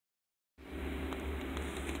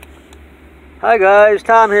Hi guys,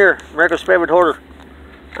 Tom here, America's favorite hoarder.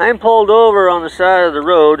 I'm pulled over on the side of the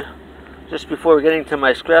road just before getting to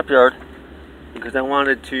my scrapyard because I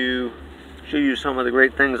wanted to show you some of the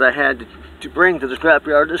great things I had to bring to the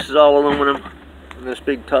scrapyard. This is all aluminum, and this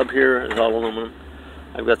big tub here is all aluminum.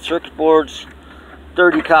 I've got circuit boards,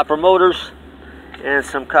 30 copper motors, and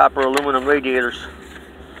some copper aluminum radiators.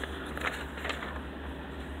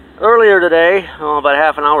 Earlier today, about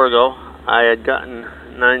half an hour ago, I had gotten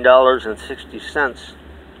 $9.60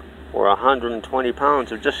 for 120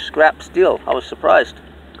 pounds of just scrap steel. I was surprised.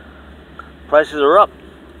 Prices are up.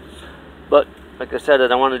 But like I said,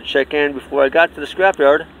 I wanted to check in before I got to the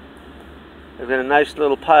scrapyard. I've got a nice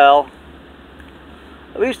little pile,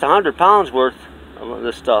 at least 100 pounds worth of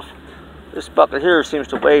this stuff. This bucket here seems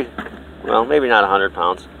to weigh, well, maybe not 100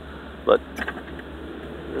 pounds, but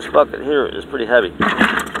this bucket here is pretty heavy.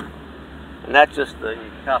 And that's just the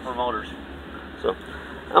copper motors. So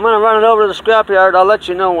I'm going to run it over to the scrapyard. I'll let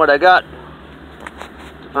you know what I got,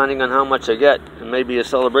 depending on how much I get, and maybe a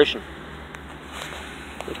celebration.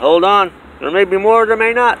 But hold on, there may be more, there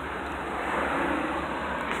may not.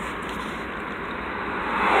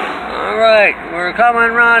 Alright, we're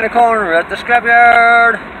coming around the corner at the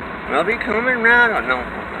scrapyard. We'll be coming around. Oh, no,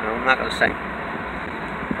 I'm not going to sing.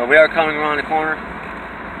 But we are coming around the corner.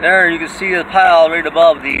 There you can see the pile right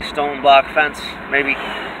above the stone block fence, maybe.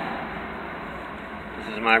 This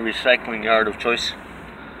is my recycling yard of choice.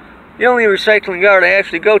 The only recycling yard I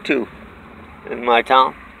actually go to in my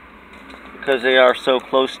town, because they are so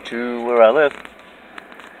close to where I live.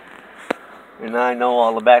 And I know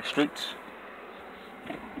all the back streets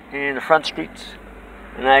and the front streets.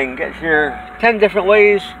 And I can get here 10 different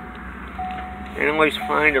ways and always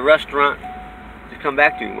find a restaurant to come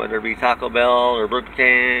back to, whether it be Taco Bell or Burger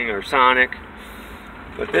King or Sonic.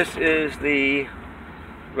 But this is the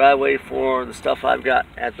right way for the stuff I've got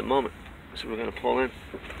at the moment. So we're going to pull in.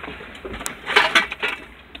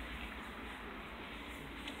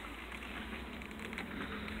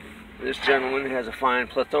 This gentleman has a fine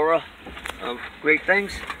plethora of great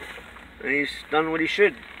things, and he's done what he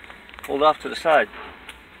should. Pulled off to the side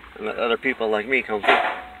and let other people like me come through.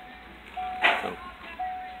 So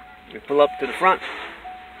we pull up to the front.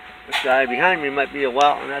 This guy behind me might be a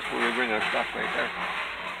while, and that's where we bring our stuff right there.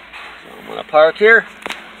 So I'm going to park here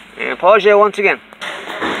and pause you once again.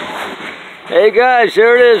 Hey guys,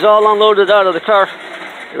 there it is, all unloaded out of the car.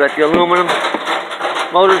 We got the aluminum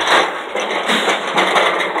motors,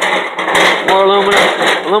 more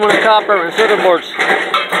aluminum, copper, and circuit boards.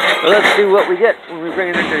 So let's see what we get when we bring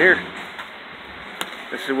it into here.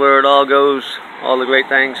 This is where it all goes, all the great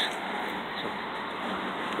things.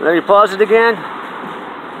 So let me pause it again,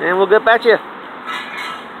 and we'll get back to you.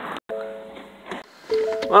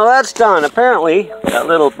 Well, that's done. Apparently, that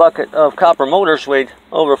little bucket of copper motors weighed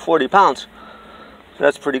over 40 pounds. So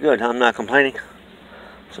that's pretty good. I'm not complaining.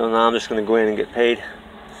 So now I'm just going to go in and get paid.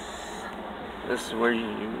 This is where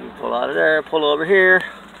you pull out of there, pull over here.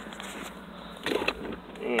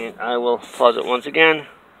 And I will pause it once again.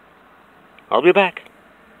 I'll be back.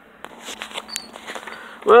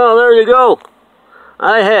 Well, there you go.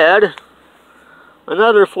 I had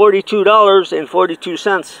another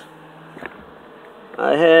 $42.42.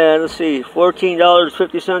 I had, let's see,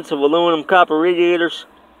 $14.50 of aluminum copper radiators.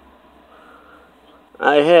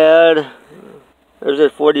 I had, there's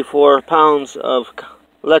it, 44 pounds of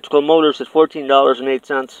electrical motors at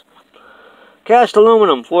 $14.08. Cast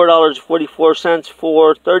aluminum, $4.44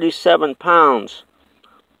 for 37 pounds.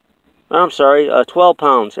 I'm sorry, 12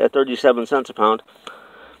 pounds at 37 cents a pound.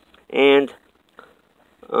 And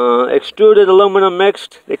extruded aluminum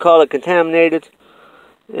mixed, they call it contaminated.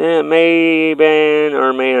 It may been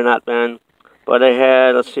or may have not been, but I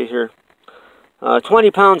had, let's see here, 20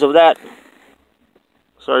 pounds of that.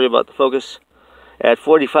 Sorry about the focus. At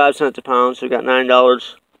 45 cents a pound, so we got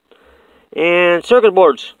 $9. And circuit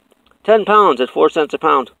boards, 10 pounds at 4 cents a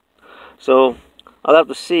pound. So I'll have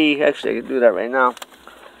to see. Actually, I can do that right now.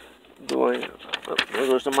 Oh, there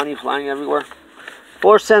goes the money flying everywhere.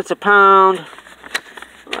 4 cents a pound.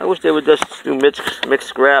 I wish they would just do mixed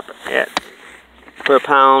scrap at per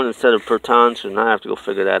pound instead of per ton, so now I have to go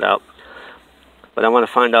figure that out. But I want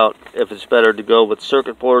to find out if it's better to go with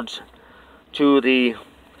circuit boards to the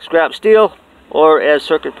scrap steel or as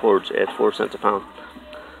circuit boards at 4 cents a pound.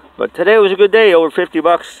 But today was a good day, over 50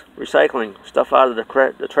 bucks recycling stuff out of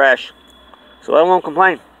the trash. So I won't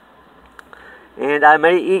complain. And I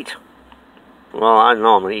may eat. Well, I don't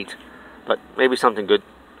know I'm going to eat, but maybe something good.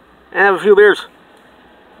 And have a few beers.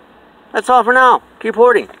 That's all for now. Keep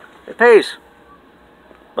hoarding. It pays.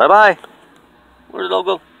 Bye-bye. Where did it all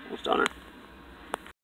go? It's down there.